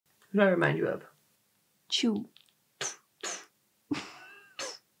Who do I remind you of? Chew.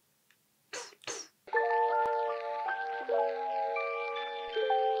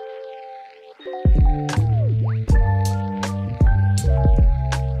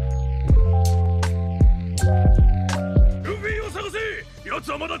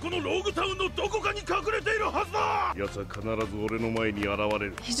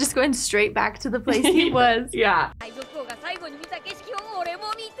 He's just going straight back to the place he was. Yeah.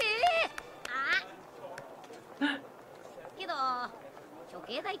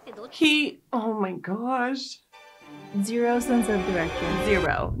 Oh my gosh. Zero sense of direction.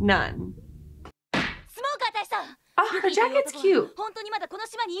 Zero. None. Oh, her jacket's cute.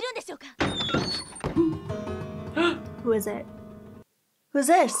 Who is it? Who's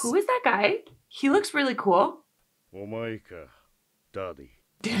this? Who is that guy? He looks really cool. Daddy.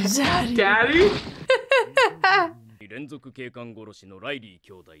 Daddy?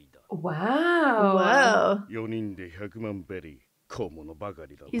 Wow. Whoa.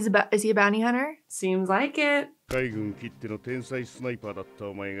 Is he a bounty hunter? Seems like it.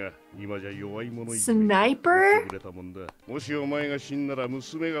 Sniper?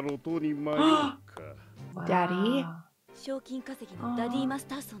 Daddy? Daddy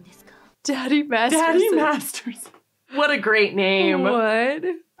Masterson. Daddy Masters. What a great name. What?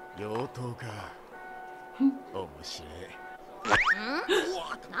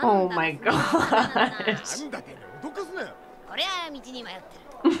 Oh my gosh.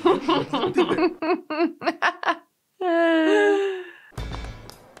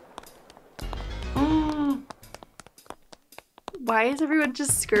 Why is everyone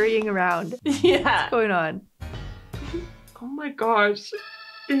just scurrying around? Yeah. What's going on? Oh my gosh.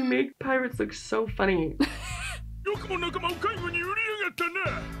 They make pirates look so funny.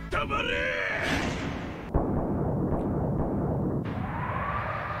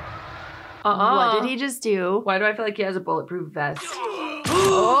 What did he just do? Why do I feel like he has a bulletproof vest?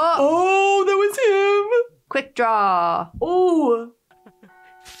 Oh, that was him. Quick draw. Oh.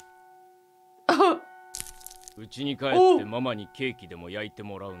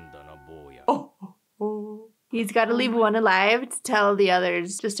 He's got to leave one alive to tell the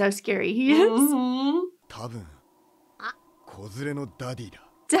others just how scary he is.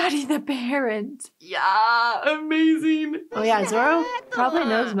 Daddy the parent. Yeah, amazing. Oh yeah, Zoro probably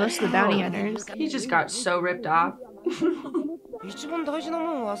knows most of the bounty hunters. He just got so ripped off.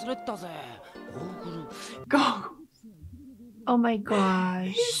 Go. Oh my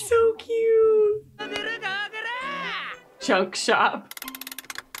gosh. He's so cute. Junk shop.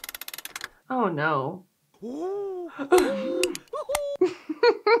 Oh no. No.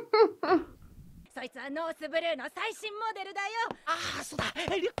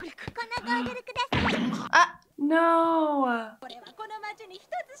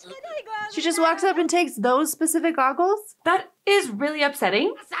 She just walks up and takes those specific goggles? That is really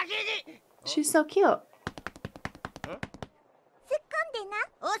upsetting. She's so cute.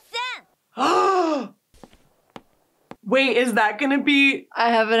 Wait, is that gonna be?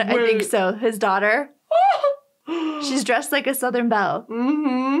 I think so. His daughter. She's dressed like a Southern belle.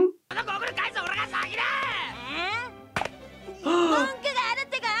 Mm-hmm.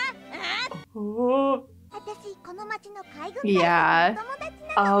 Yeah.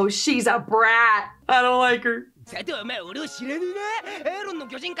 Oh, she's a brat. I don't like her.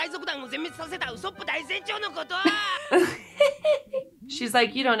 She's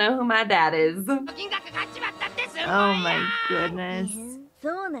like, you don't know who my dad is. Oh my goodness.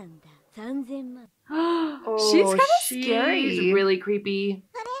 She's kind of scary. She's really creepy.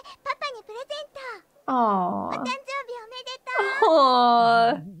 Aww.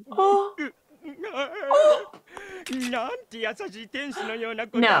 Aww. Oh. No.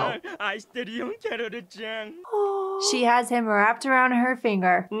 She has him wrapped around her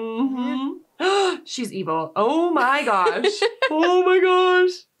finger. Mm-hmm. She's evil. Oh my gosh. Oh my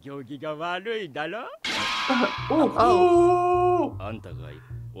gosh. Oh.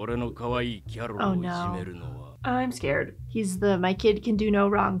 Oh no. I'm scared. He's the my kid can do no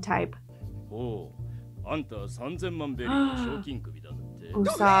wrong type.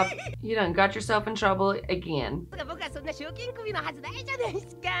 Usopp, you done got yourself in trouble again.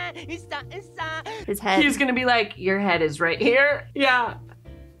 His head. He's gonna be like, your head is right here. Yeah.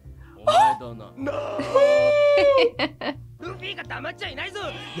 No.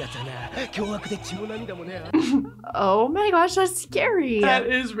 Oh my gosh, that's scary. That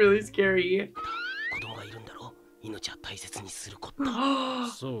is really scary.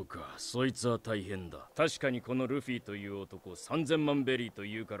 そうか、そいつは大変だ。確かにこのルフィという男、3000万ベリーと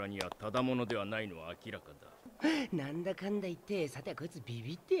いうからにはただものではないのは明らかだ。なんだかんだ言って、さてこいつビ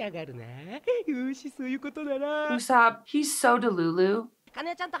ビってやがるな。よし、そういうことだな。Usopp, he's so delulu.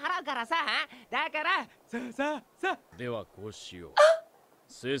 金ちゃんと払うからさ。だから、さあ。ではこうしよう。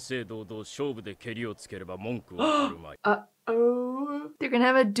正々堂々勝負で蹴りをつければ文句はあるまい。Uh-oh. They're gonna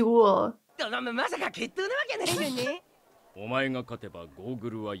have a duel. まさか決闘なわけないよね。お前が勝てばゴーグ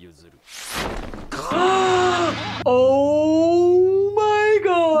ルは譲る。Oh my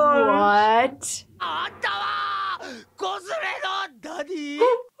god. What? あったわー、子連れのダディ。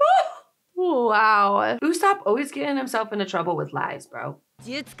Wow. Usopp always getting himself into trouble with lies, bro.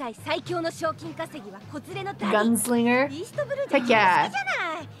 呪術界最強の賞金稼ぎは子連れのダディ。 Gunslinger? イーストブルーじゃ Heck 好きじ yeah. ゃな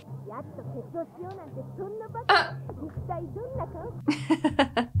い。やっと決闘しようなんてそんなバカ。一体どんな顔？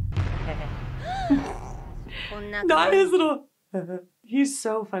こんな Not his little. He's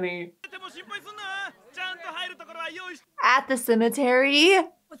so funny. At the cemetery? 子連れ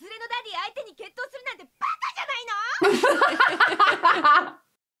のダディ相手に決闘するなんてバカじゃないの？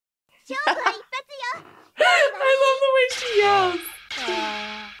勝負は一発よ。I love the way she yells.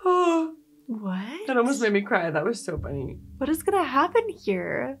 Oh, What? that almost made me cry. That was so funny. What is gonna happen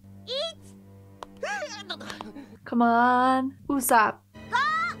here? Come on. Usopp.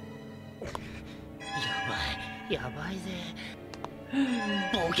 やばいぜ。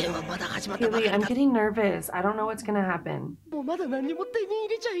冒険はまだ始まったばか Haley, り I'm だ。 getting nervous. I don't know what's gonna happen. もうまだ何にも手に入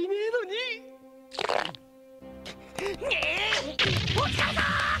れちゃいねえのに。お疲れだ。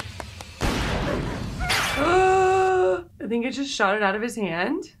 I think it just shot it out of his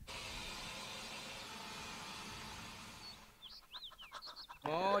hand.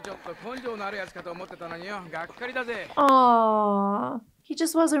 もうちょっと根性のあるやつかと思ってたのによ。がっかりだぜ。 Aww. He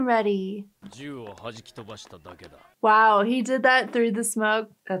just wasn't ready. 銃を弾き飛ばしただけだ。 Wow, he did that through the smoke.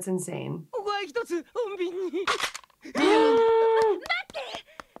 That's insane. ここは一つ穏便に。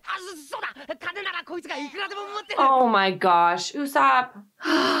そうだ、金ならこいつがいくらでも持ってる。 Oh my gosh, Usopp.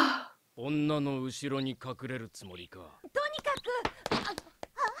 女の後ろに隠れるつもりか。とにかく。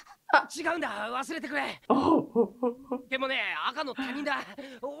違うんだ、忘れてくれ。 Oh. でもね、赤の他人だ。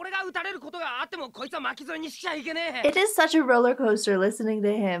俺が撃たれることがあってもこいつは巻き添えにしちゃいけねえ。 It is such a roller coaster listening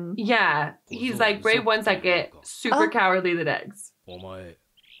to him. Yeah, he's like brave one second, super cowardly the next. お前、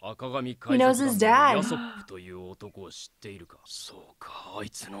赤髪 He knows his dad. ヤソップという男を知っているか。そうか、あい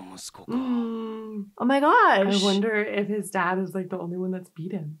つの息子か。 Oh my I gosh. wonder if his dad is like the only one that's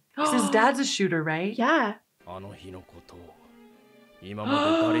beat him. 'Cause his dad's a shooter, right? Yeah. あの日のことを今まで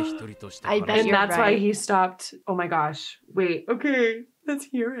誰一人として I 話 bet し And you're that's why right. he stopped. Oh my gosh. Wait, okay, let's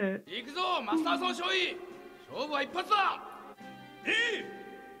hear it. 行くぞ、マスターソン少尉。勝負は一発だ。2、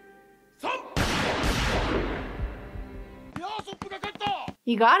3。ヤーソップが勝った。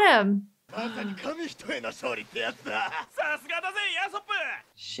 He got him. まさに紙一重の勝利ってやつだ。さすがだぜ、ヤーソップ。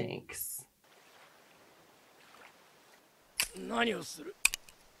 Shanks. 何をする。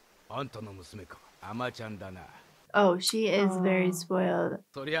あんたの娘か。アマちゃんだな。 Oh, she is very spoiled.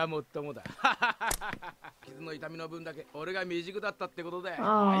 そりゃもっともだ。傷の痛みの分だけ俺が未熟だったってことで。相手 Aww.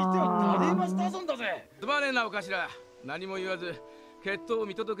 はダディマスターソンだぜ。すまねえなお頭。何も言わず決闘を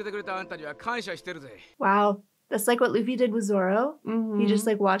見届けてくれたあんたには感謝してるぜ。 Wow. That's like what Luffy did with Zoro. Mhm. He just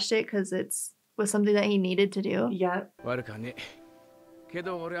like watched it because it's was something that he needed to do. Yep. 悪かねえ。け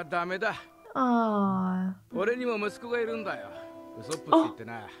ど俺はダメだ。 Aww. 俺にも息子がいるんだよ。ウソップって言って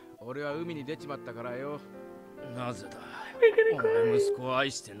な。俺は海に出ちまったからよ。なぜだ。お前息子を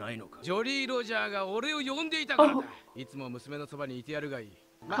愛してないのか。ジョリー・ロジャーが俺を呼んでいたからだ。いつも娘のそばにいてやるがいい。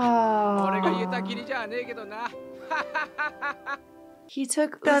まあ、俺が言えたきりじゃねえけどな。 He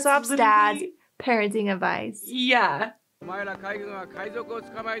took That's Usopp's dad's literally- parenting advice. Yeah. お前ら海軍は海賊を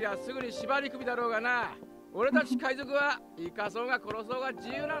捕まえりゃすぐに縛り首だろうがな。俺たち海賊は生かそうが殺そうが自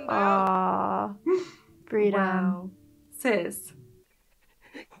由なんだよ。 Aww. Freedom. Wow. Sis.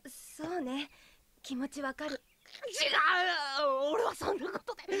 そうね。気持ちわかる。違う、俺はそんなこ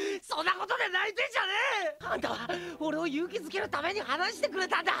とで泣いてんじゃねえ。あんたは俺を勇気づけるために話してくれ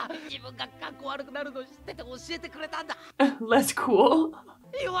たんだ。自分がかっこ悪くなるの知ってて教えてくれたんだ。 Less cool.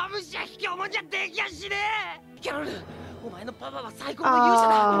 弱虫や卑怯者じゃできやしねえ。キャロル、お前のパパは最高の勇者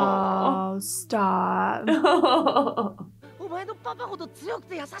だ。 Oh, stop. お前のパパほど強く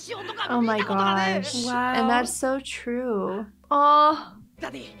て優しい男は Oh 見 my たことがねえ。 gosh. Wow. And that's so true. Aw.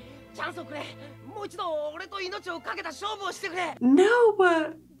 ダディ、チャンスをくれ。もう一度俺と命をかけた勝負をしてくれ。 No.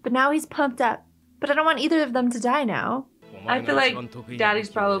 But now he's pumped up. But I don't want either of them to die now. I feel like Daddy's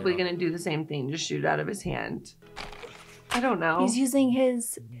probably gonna do the same thing, just shoot it out of his hand. I don't know. He's using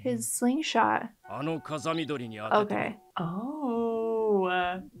his slingshot. あの風緑に当てて Okay. Oh.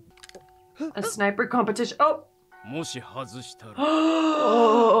 A sniper competition. Oh. もし外したら Oh.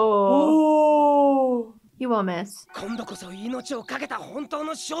 Oh. He won't miss. 今度こそ命をかけた本当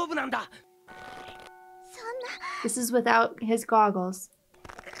の勝負なんだ。 This is without his goggles.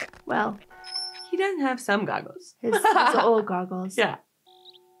 Well, He doesn't have some goggles. his old goggles. Yeah.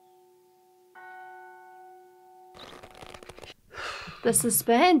 The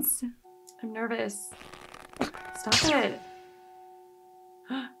suspense. I'm nervous. Stop it.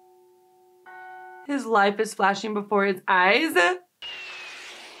 His life is flashing before his eyes.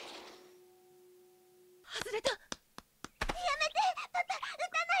 外れた。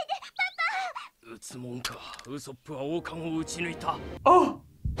撃つもんか。ウソップは王冠を撃ち抜いた。 Oh. 本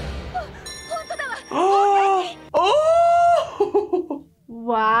当だわ。 Oh. Oh.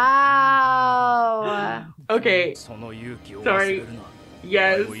 Wow. Okay. その勇気を忘れるな。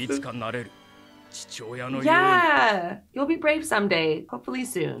 Yes. お前もいつかなれる。父親のように。 Yeah. You'll be brave someday. Hopefully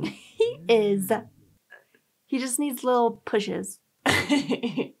soon. He is. He just needs little pushes. 結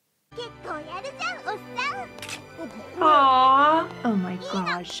構やるじゃん、おっさん。 Aww. Oh my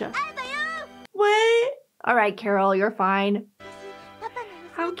gosh. What? All right, Carol, you're fine. パパ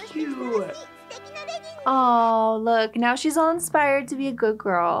の How cute. 素敵なレギング。 Oh, look, now she's all inspired to be a good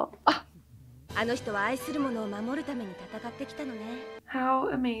girl. あの人は愛するものを守るために戦ってきたのね。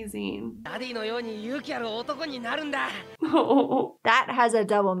 How amazing. ダディのように勇気ある男になるんだ。 Oh. That has a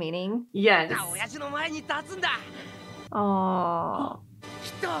double meaning. Yes. 親父の前に立つんだ。 Oh. き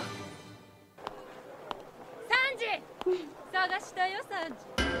っと。サンジ探したよ、サンジ。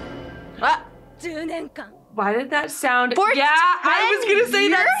 Ah, 10年間。 why did that sound? For Yeah, I was 10 gonna say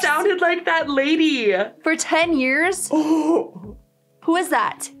that years? sounded like that lady. For 10 years? Oh. Who is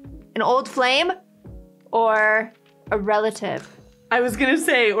that? An old flame? Or a relative? I was gonna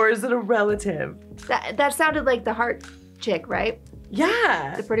say, or is it a relative? That sounded like the heart chick, right?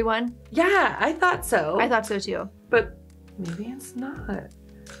 Yeah. The pretty one? Yeah, I thought so. I thought so too. But maybe it's not.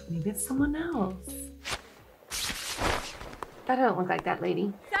 Maybe it's someone else. That doesn't look like that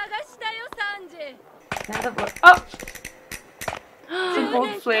lady. 探したよ、サンジ。 That of oh! An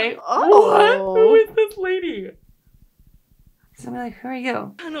old flame. Oh. What? Who is this lady? Somebody like, who are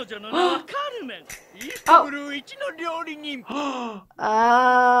you? 彼女の名はカルメン。イーストブルー一の料理人。 Oh.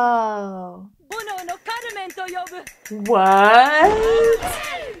 炎のカルメンと呼ぶ。 What?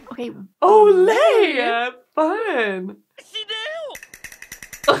 Okay. Olay! Fun. シデ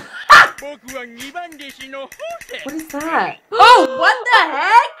オ。僕は二番弟子のホセ。 What is that? Oh, what the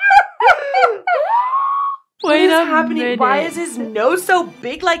heck? What Wait is a happening? Why is his nose so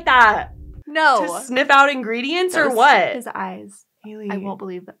big like that? No. To sniff out ingredients or Those- what? His eyes. Haley. I won't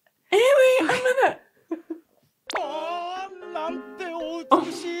believe that. Haley, I'm gonna. あーなんてお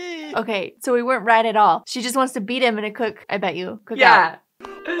美しい。 Okay, so we weren't right at all. She just wants to beat him in a cook, I bet you. Cookout. Yeah. あー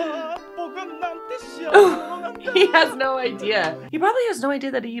僕はなんて幸せ者なんだ。 He has no idea. He probably has no idea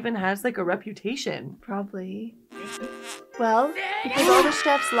that he even has like a reputation. Probably. Well, because all the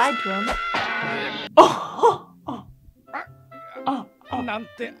chefs lied to him. Oh, oh, oh, oh. なん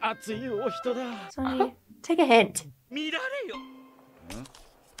て熱いお人だ。 Sonny, take a hint. 見られよ。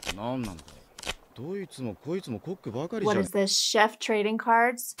なんなんだ。どいつもこいつもコックばかりじ What ゃん is。this? Chef trading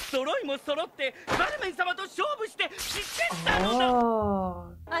cards? 揃いも揃ってカルメン様と勝負して知ってたのだ。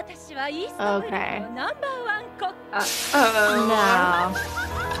 Oh. 私はイーストブルーのナンバーワンコック。 Oh. No.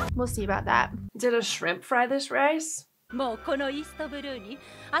 We'll see about that. Did a shrimp fry this rice? もうこのイーストブルーに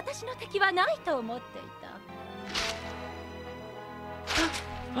私の敵はないと思っていた。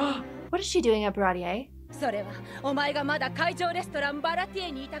 What is she doing at Baratier? それはお前がまだ海上レストランバラティ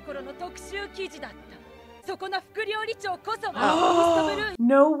エにいた頃の特集記事だった。そこの副料理長こそがイーストブルー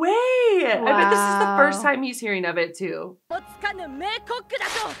No way! I bet this is the Wow. first time he's hearing of it too. をつかぬ名コックだ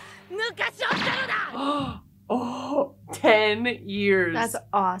と抜かしおったのだ。 Oh, 10 years. That's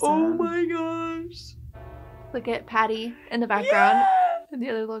Oh awesome. my gosh. Look at Patty in the background and the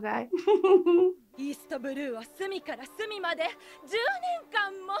other little guy. イーストブルーは隅から隅まで10年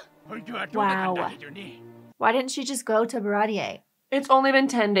間も。本当はどうだったんだけどね。 Why didn't she just go to Baratier? It's only been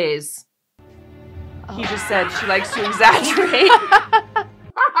 10 days. He Oh. just said she likes to exaggerate.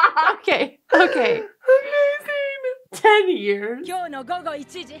 Okay, okay. Amazing. 10 years. 今日の午後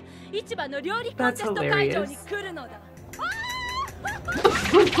1時、市場の料理コンテスト会場に来るのだ。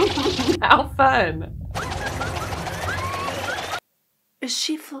 How fun. Is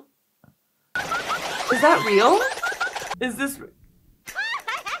she Is that real? Is this...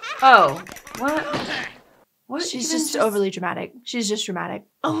 Oh. What? What? She's even just overly dramatic. She's just dramatic.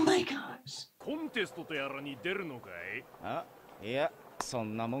 Oh my gosh. コンテストとやらに出るのかい？あ、いや、そ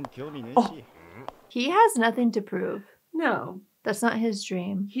んなもん興味ねえし。 He has nothing to prove. No. That's not his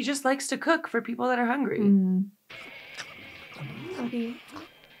dream. He just likes to cook for people that are hungry. Mm. Okay.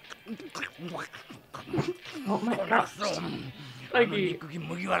 Oh my gosh. Like,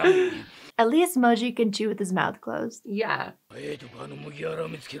 At least Moji can chew with his mouth closed. yeah. ええとこあの麦わらを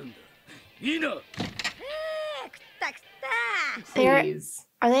見つけるんだ。いいな。食った食った They're- Please.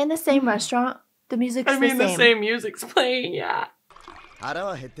 Are they in the same restaurant? The music's I mean, the the same. same music's playing, yeah. 腹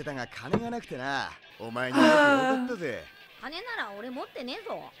は減ってたが金がなくてな。お前に会えてよかったぜ。金なら俺持ってねえ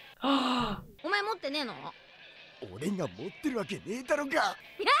ぞ。お前持ってねえの？俺が持ってるわけねえだろか。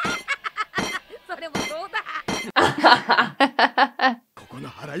それもそうだ。ここの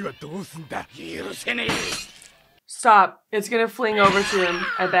払いはどうすんだ。許せねえ。 Stop. It's gonna fling over to him,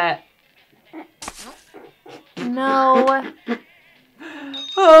 I bet. No.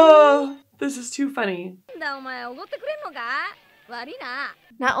 Oh, this is too funny. だお前おごってくれんのか？悪いな。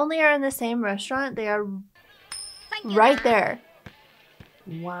 Not only are in the same restaurant, they are サンキューな right there.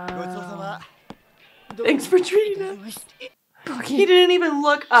 ごちそう Wow. さま。 Thanks for treating him. He didn't even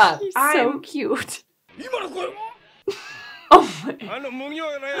look up. He's so cute. 今の声も。 Oh my. あの麦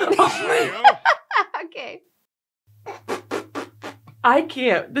わらや。 Okay. I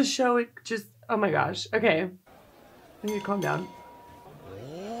can't. The show, it just. Oh my gosh. Okay. I need to calm down.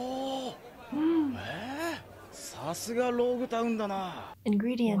 さすがローグタウンだな。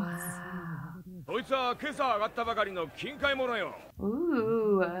 Ingredients. こいつは今朝上がったばかりの近海者よ。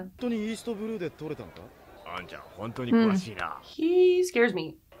 Ooh. 本当にイーストブルーで取れたのか？あんちゃん本当に詳しいな。 He scares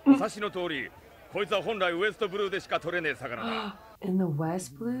me. お察しの通り、こいつは本来ウエストブルーでしか取れねえ魚だ。 In the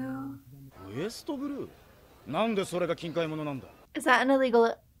West Blue? ウエストブルー？なんでそれが近海物なんだ？ Is that an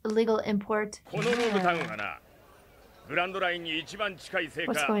illegal import? このローグタウンはな、グランドラインに一番近いせい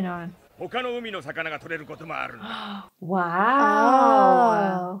What's か、 going on? 他の海の魚が取れることもあるんだ。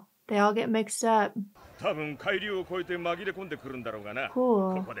 Wow. Oh. They all get mixed up. 多分海流を越えて紛れ込んでくるんだろうがな。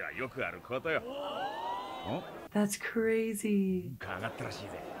 Cool. ここではよくあることよ。 That's crazy. かがったらしいぜ。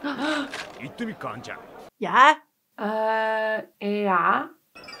行ってみっか、あんちゃん。 Yeah? Yeah.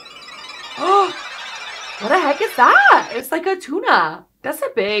 Oh, what the heck is that? It's like a tuna. That's a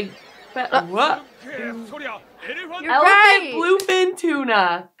big. What? そりゃ、エレファン You're Elephant right. bluefin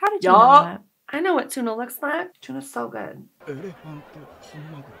tuna. How did you know Yup. that? I know what tuna looks like. Tuna's so good. エレファント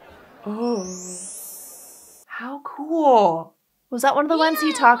本マグ Oh. How cool. Was that one of the ones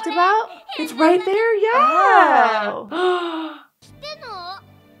he talked about? It's right there, yeah. 知ってんの？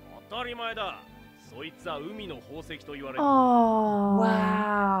当たり前だ。そいつは海の宝石と言われる。 Oh.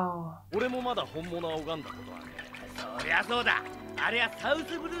 Wow. 俺もまだ本物は拝んだことある。そりゃそうだ。あれはサウ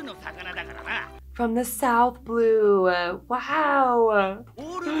スブルーの魚だからな。 From the South Blue. Wow. オ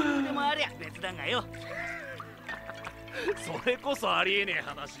ールブルーでもありゃ別だがよ。それこそありえねえ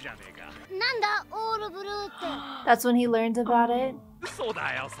話じゃねえか。なんだオールブルーって。 That's when he learned about it. 嘘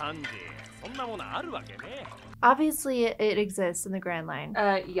だよ、サンジ。そんなものあるわけね。 Obviously, it exists in the Grand Line.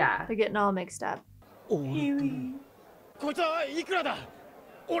 Yeah. They're getting all mixed up. こいつはいくらだ？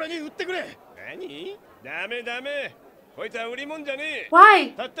俺に売ってくれ。何？ダメダメ。こいつは売り物じゃねえ。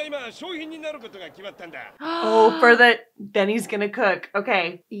 Why? たった今商品になることが決まったんだ。 Oh, for the. Then he's gonna cook.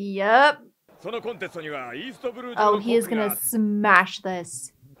 Okay. Yep. そのコンテストにはイーストブルー Oh, の he is コック gonna が smash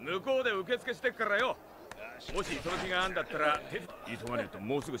this. 向こうで受付してっからよ。もしその気があんだったら急がねえと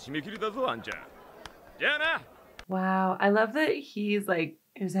もうすぐ締め切りだぞ、あんちゃん。じゃあな。 Wow. I love that he's like,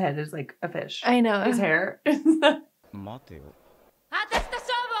 his head is like a fish. I know. His hair. 待てよ。私と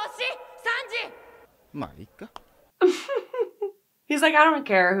勝負をし、サンジ。まあいいか。 He's like, I don't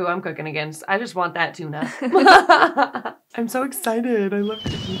care who I'm cooking against. I just want that tuna. I'm so excited. I love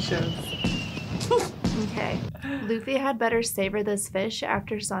cooking shows. Okay. Luffy had better savor this fish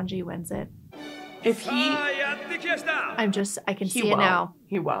after Sanji wins it. If さ he. あやってきやした I can He see it won't. now.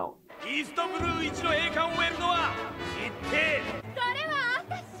 He won't. イーストブルー一の栄冠を得るのは一定。それは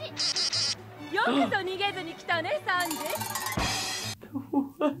私。よくぞ逃げずに来たね、サンジ。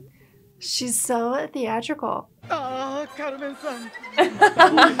 She's so theatrical. ああ、カルメンさん。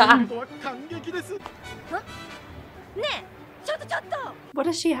本当は感激です。ねえ、ちょっとちょっと。 What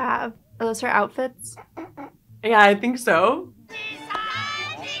does she have? Are those her outfits? Yeah, I think so.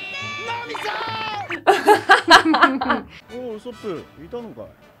 おお、ウソップ、いたのかい？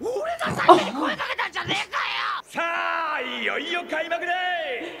俺が最初に声かけたんじゃねえかよ。さあいよいよ開幕だ。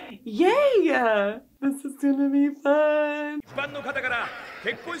 Yay! This is gonna be fun. 一般の方から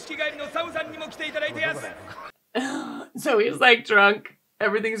結婚式帰りのサウさんにも来ていただいてやす。 So he's like drunk.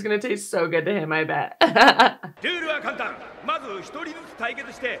 Everything's gonna taste so good to him, I bet. ルールは簡単。まず一人ずつ対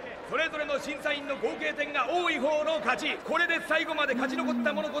決してそれぞれの審査員の合計点が多い方の勝ち。これで最後まで勝ち残っ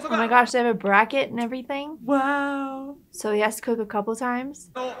た者こそ Oh my が gosh, they have a bracket and everything. Wow. So he has to cook a couple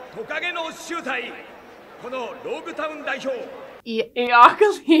times. のトカゲの集大。このローグタウン代表。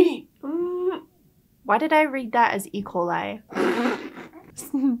Eocally. Why did I read that as E. coli?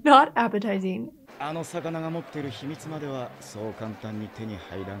 It's not appetizing. あの魚が持っている秘密まではそう簡単に手に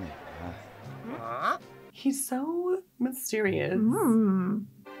入らねえな。He's so mysterious.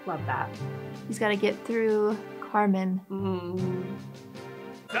 Love that. He's got to get through Carmen.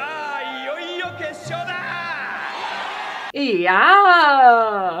 さあいよいよ決勝だ。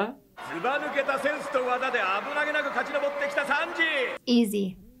 Yeah. ずば抜けたセンスと技で危なげなく勝ち上ってきたサンジ。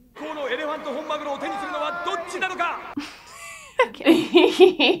 Easy. このエレファント本マグロを手にするのはどっちなのか。ス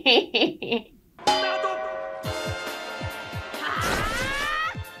タート。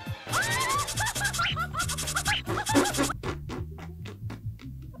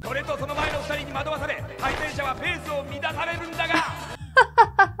それとその前の2人に惑わされ対戦者はペースを乱されるんだが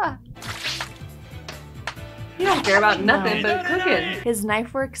You don't care about nothing but cooking. His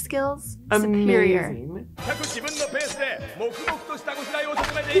knife work skills, superior. Amazing. 自分のペースで黙々としたごしらえを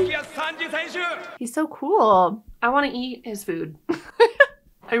進めていきやすサンジ選手。 He's so cool. I want to eat his food.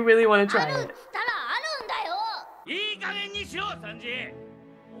 I really want to try it. いい加減にしろサンジ。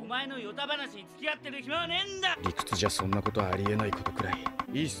お前のヨタ話に付き合ってる暇はねえんだ。理屈じゃそんなことはありえないことくらい。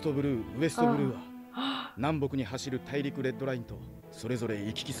イーストブルー、ウエストブルーは南北に走る大陸レッドラインとそれぞれ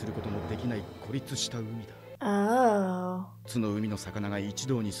行き来することのできない孤立した海だ。 Oh. 津の海の魚が一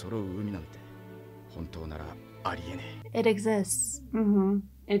堂に揃う海なんて本当ならありえねえ。 It exists.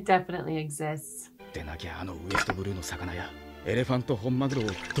 It definitely exists. でなきゃあのウエストブルーの魚やエレファント本マグロを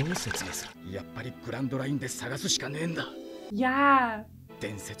どう説明する。やっぱりグランドラインで探すしかねえんだ。 Yeah.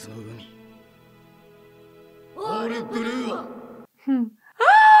 伝説の海オールブルーは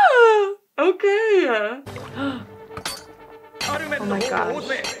Okay. Oh my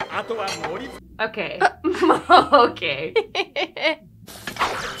gosh. Okay. Okay.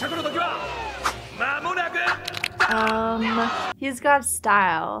 He's got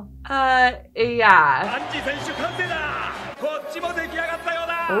style. Yeah.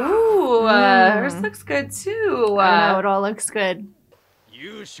 Ooh, hers looks good too. I know, it all looks good.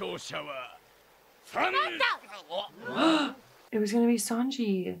 It was gonna be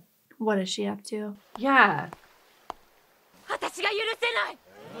Sanji. What is she up to? Yeah. 私が許せない。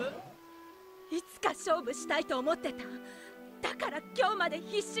いつか勝負したいと思ってた。だから今日まで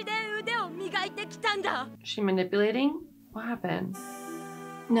必死で腕を磨いてきたんだ。 She manipulating? What happened?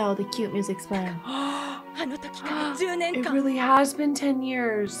 No, the cute music's playing. あの時から10年 It 間。 really has been 10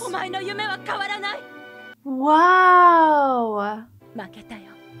 years. お前の夢は変わらない。 Wow. 負けたよ。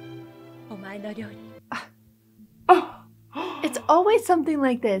お前の料理。 It's always something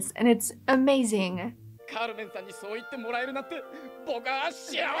like this, and it's amazing. カルメンさんにそう言ってもらえるなんて僕は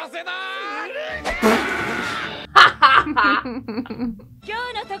幸せだ。今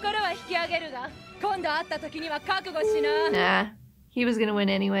日のところは引き上げるが、今度会った時には覚悟しな。 Nah, he was gonna win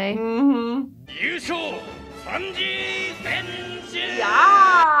anyway. 優勝サンジ選手。 Yeah.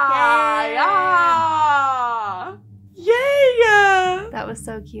 Yeah. Yeah. That was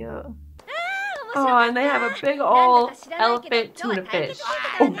so cute. Oh, and they have a big old elephant tuna fish.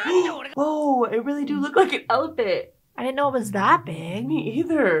 Oh, it really do look like an elephant. I didn't know it was that big. Me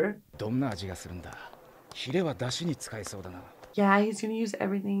either. どんな味がするんだ。ヒレは出汁に使えそうだな。 Yeah, he's gonna use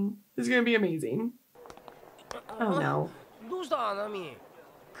everything. This is gonna be amazing. Oh no. どうしたナミ。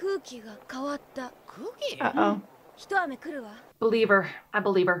空気が変わった。空気。 Uh-oh. 一雨来るわ。 Believe her. I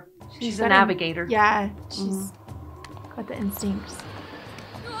believe her. She's a got navigator. Yeah, she's got the instincts.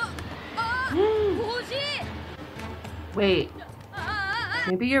 Wait.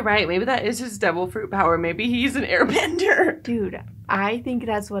 Maybe you're right. Maybe that is his devil fruit power. Maybe he's an airbender. Dude, I think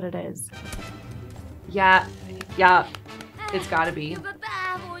that's what it is. Yeah. Yeah. It's gotta be. よかっ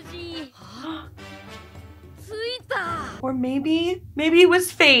た欲しい。ついた。 Or maybe it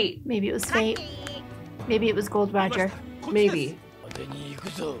was fate. Maybe it was fate. Maybe it was Gold Roger. Maybe. 当てに行く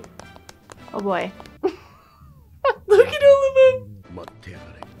ぞ。 Oh boy. Look at all of them. 待ってやが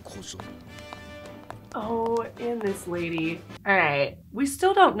れ、小僧。 Oh, and this lady. All right. We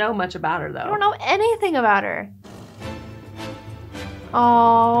still don't know much about her, though. I don't know anything about her.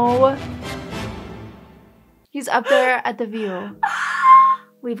 Oh. He's up there at the view.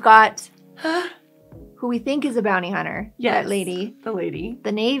 We've got who we think is a bounty hunter. Yes. That lady. The lady.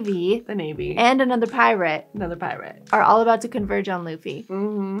 The Navy. The Navy. And another pirate another pirate. are all about to converge on Luffy.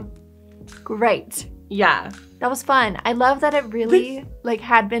 Mm-hmm. Great. Yeah. That was fun. I love that it really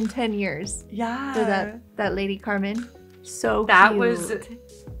had been 10 years Yeah. for that lady Carmen. So That cute. was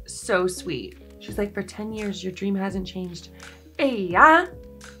so sweet. She's like, for 10 years, your dream hasn't changed. Hey, yeah.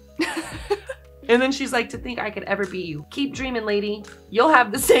 And then she's like, to think I could ever beat you. Keep dreaming, lady. You'll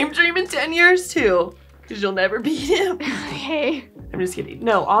have the same dream in 10 years, too. Because you'll never beat him. Hey. I'm just kidding.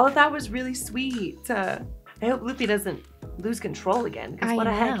 No, all of that was really sweet. I hope Luffy doesn't lose control again, because what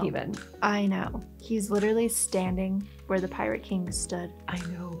a heck even. I know. He's literally standing where the Pirate King stood. I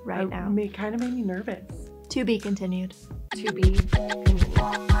know. Right now. Kind of made me nervous. To be continued. To be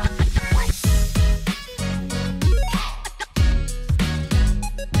continued.